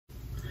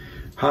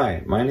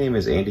Hi, my name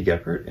is Andy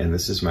Geppert, and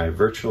this is my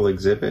virtual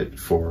exhibit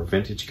for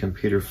Vintage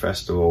Computer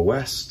Festival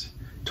West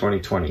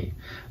 2020.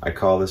 I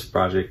call this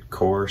project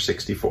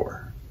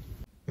Core64.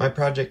 My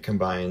project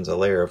combines a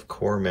layer of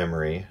core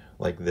memory,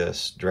 like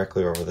this,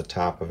 directly over the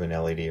top of an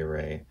LED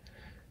array.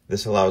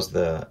 This allows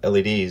the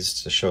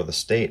LEDs to show the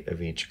state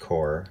of each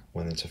core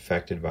when it's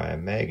affected by a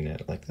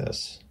magnet, like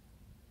this.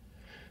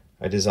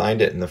 I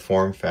designed it in the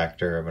form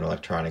factor of an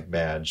electronic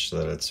badge so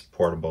that it's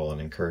portable and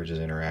encourages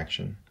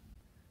interaction.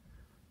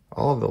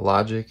 All of the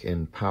logic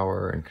and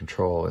power and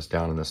control is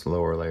down in this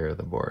lower layer of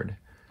the board.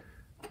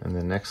 And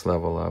the next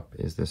level up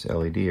is this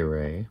LED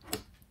array.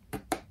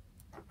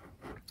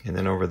 And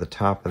then over the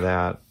top of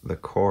that, the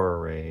core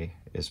array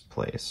is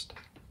placed.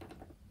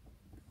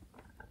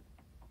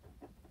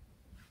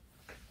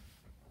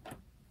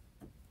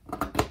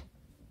 The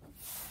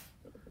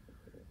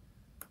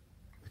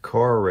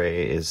core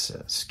array is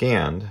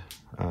scanned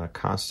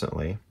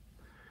constantly.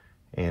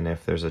 And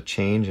if there's a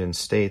change in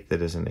state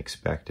that isn't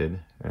expected,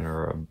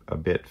 or a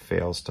bit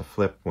fails to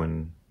flip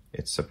when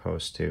it's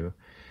supposed to,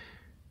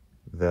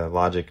 the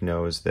logic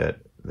knows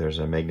that there's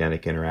a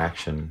magnetic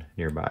interaction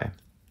nearby.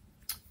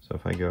 So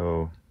if I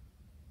go,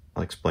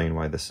 I'll explain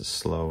why this is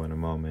slow in a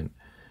moment.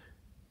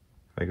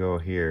 If I go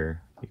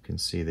here, you can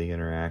see the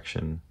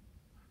interaction,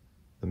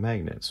 the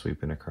magnet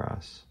sweeping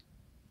across.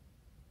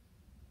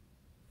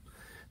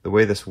 The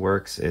way this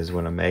works is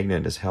when a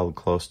magnet is held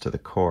close to the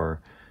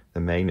core, the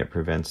magnet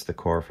prevents the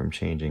core from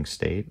changing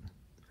state,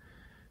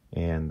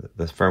 and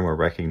the firmware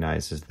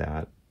recognizes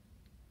that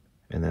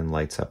and then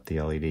lights up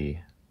the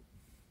LED.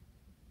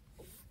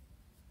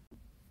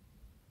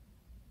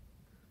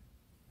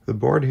 The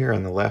board here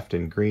on the left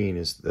in green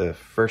is the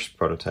first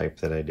prototype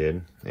that I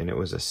did, and it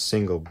was a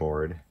single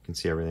board. You can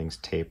see everything's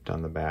taped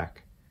on the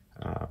back,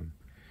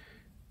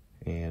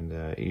 and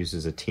it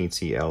uses a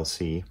teensy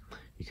LC.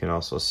 You can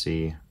also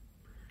see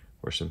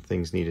where some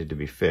things needed to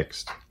be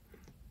fixed.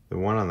 The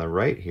one on the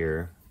right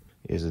here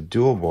is a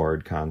dual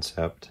board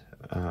concept,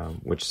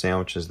 which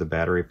sandwiches the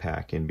battery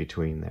pack in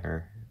between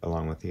there,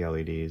 along with the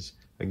LEDs.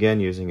 Again,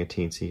 using a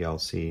teensy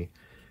LC,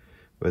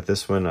 but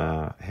this one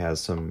has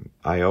some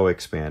I/O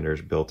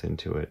expanders built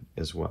into it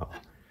as well.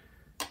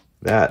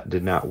 That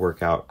did not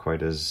work out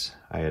quite as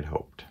I had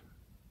hoped.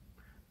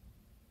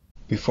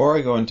 Before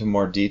I go into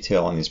more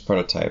detail on these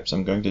prototypes,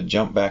 I'm going to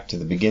jump back to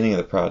the beginning of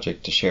the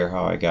project to share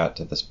how I got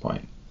to this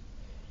point.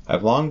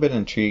 I've long been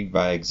intrigued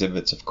by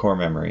exhibits of core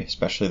memory,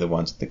 especially the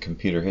ones at the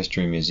Computer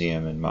History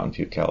Museum in Mountain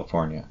View,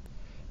 California.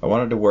 I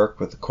wanted to work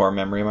with the core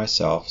memory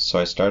myself, so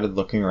I started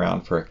looking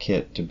around for a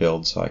kit to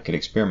build so I could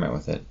experiment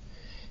with it.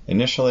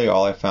 Initially,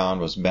 all I found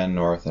was Ben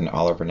North and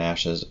Oliver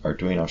Nash's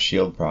Arduino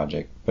Shield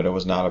project, but it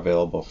was not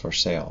available for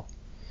sale.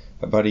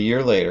 About a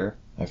year later,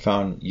 I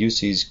found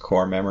UC's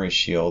Core Memory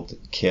Shield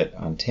kit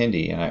on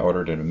Tindy, and I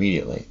ordered it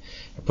immediately.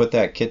 I put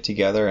that kit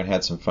together and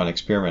had some fun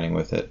experimenting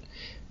with it.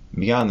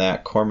 Beyond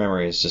that, core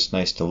memory is just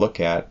nice to look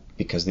at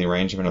because the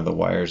arrangement of the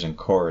wires and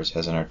cores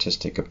has an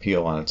artistic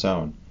appeal on its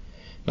own.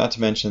 Not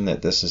to mention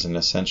that this is an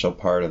essential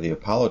part of the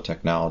Apollo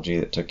technology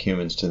that took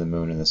humans to the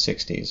moon in the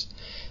 60s.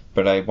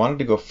 But I wanted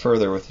to go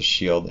further with the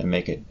shield and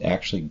make it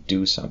actually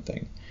do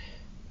something.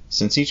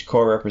 Since each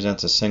core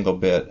represents a single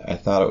bit, I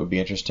thought it would be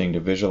interesting to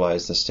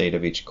visualize the state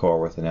of each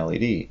core with an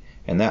LED,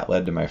 and that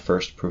led to my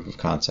first proof of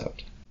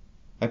concept.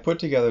 I put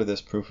together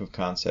this proof of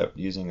concept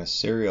using a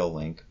serial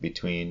link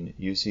between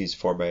UC's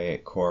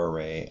 4x8 core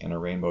array and a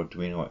Rainbow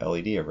Arduino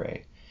LED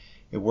array.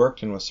 It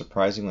worked and was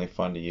surprisingly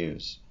fun to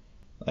use.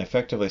 I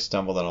effectively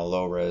stumbled on a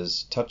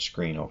low-res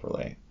touchscreen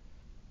overlay.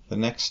 The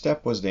next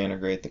step was to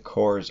integrate the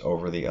cores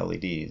over the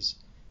LEDs.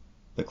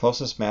 The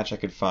closest match I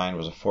could find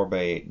was a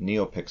 4x8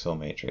 NeoPixel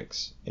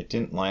matrix. It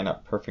didn't line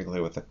up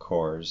perfectly with the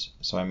cores,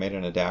 so I made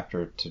an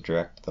adapter to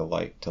direct the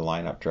light to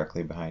line up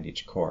directly behind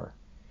each core.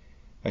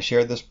 I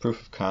shared this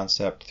proof of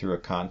concept through a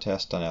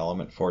contest on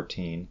Element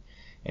 14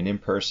 and in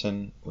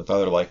person with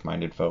other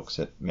like-minded folks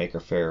at Maker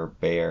Faire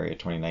Bay Area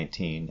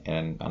 2019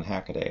 and on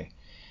Hackaday.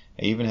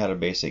 I even had a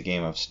basic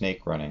game of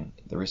snake running.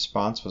 The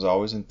response was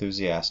always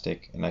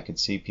enthusiastic, and I could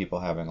see people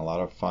having a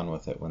lot of fun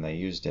with it when they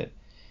used it.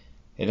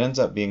 It ends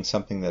up being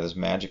something that is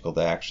magical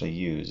to actually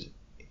use.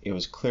 It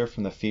was clear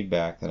from the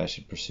feedback that I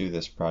should pursue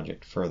this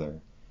project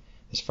further.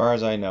 As far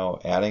as I know,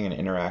 adding an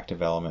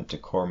interactive element to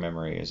core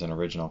memory is an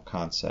original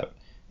concept.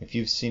 If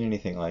you've seen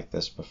anything like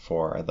this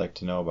before, I'd like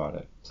to know about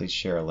it. Please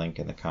share a link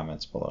in the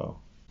comments below.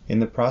 In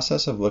the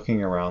process of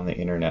looking around the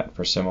internet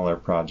for similar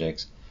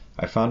projects,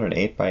 I found an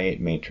 8x8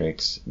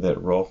 matrix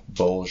that Rolf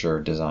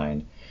Bolger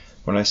designed.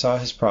 When I saw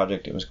his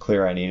project, it was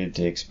clear I needed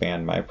to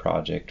expand my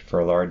project for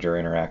a larger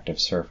interactive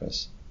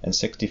surface, and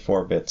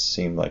 64 bits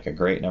seemed like a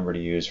great number to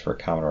use for a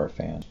Commodore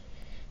fan.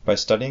 By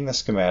studying the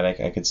schematic,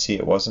 I could see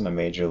it wasn't a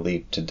major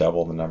leap to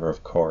double the number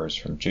of cores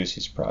from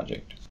Juicy's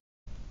project.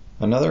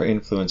 Another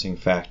influencing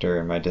factor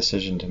in my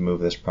decision to move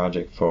this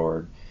project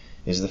forward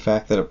is the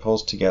fact that it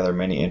pulls together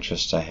many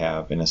interests I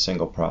have in a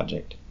single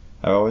project.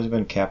 I've always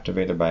been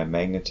captivated by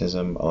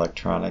magnetism,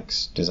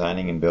 electronics,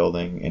 designing and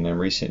building, and in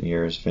recent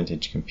years,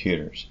 vintage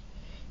computers.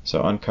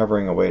 so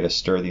uncovering a way to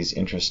stir these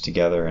interests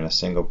together in a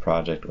single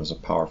project was a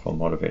powerful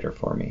motivator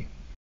for me.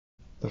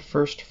 The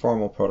first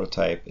formal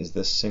prototype is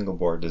this single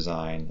board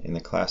design in the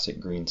classic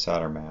green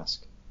solder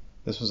mask.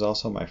 This was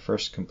also my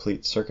first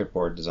complete circuit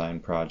board design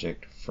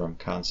project from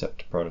concept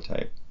to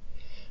prototype.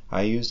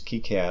 I used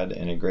KiCad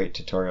in a great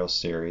tutorial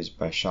series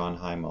by Sean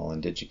Heimel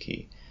and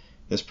DigiKey.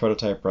 This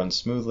prototype runs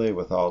smoothly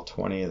with all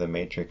 20 of the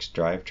matrix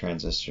drive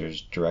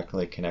transistors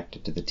directly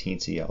connected to the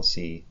teensy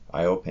LC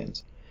I/O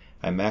pins.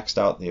 I maxed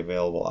out the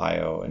available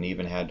I/O and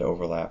even had to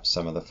overlap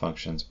some of the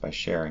functions by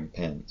sharing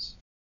pins.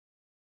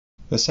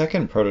 The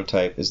second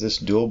prototype is this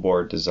dual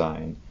board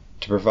design.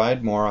 To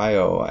provide more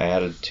I/O, I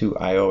added 2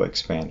 I/O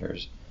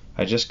expanders.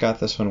 I just got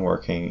this one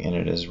working and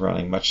it is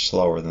running much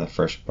slower than the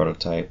first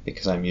prototype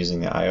because I'm using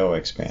the I/O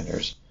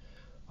expanders.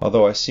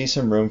 Although I see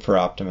some room for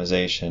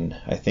optimization,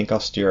 I think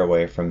I'll steer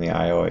away from the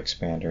I/O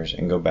expanders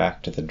and go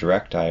back to the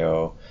direct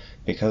I/O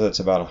because it's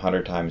about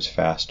 100 times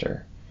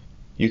faster.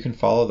 You can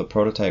follow the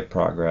prototype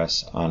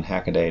progress on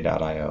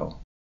hackaday.io.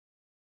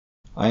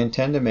 I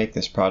intend to make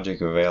this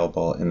project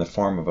available in the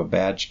form of a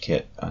badge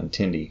kit on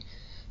Tindy.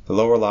 The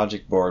lower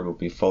logic board will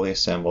be fully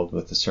assembled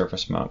with the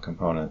surface mount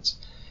components.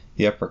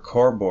 The upper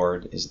core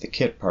board is the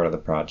kit part of the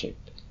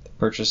project. The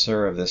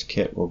purchaser of this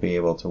kit will be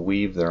able to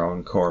weave their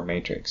own core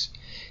matrix.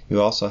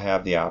 You also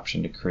have the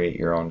option to create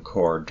your own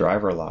core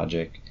driver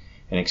logic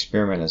and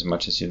experiment as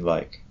much as you'd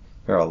like.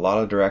 There are a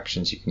lot of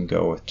directions you can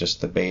go with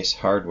just the base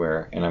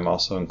hardware, and I'm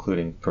also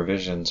including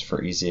provisions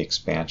for easy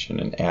expansion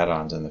and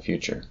add-ons in the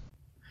future.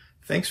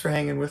 Thanks for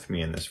hanging with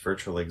me in this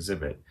virtual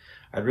exhibit.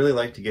 I'd really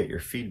like to get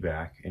your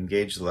feedback and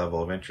gauge the level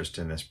of interest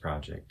in this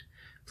project.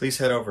 Please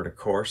head over to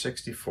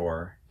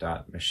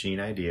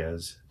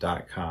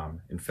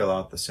core64.machineideas.com and fill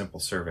out the simple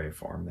survey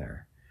form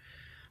there.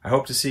 I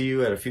hope to see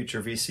you at a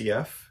future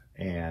VCF,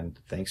 and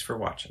thanks for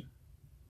watching.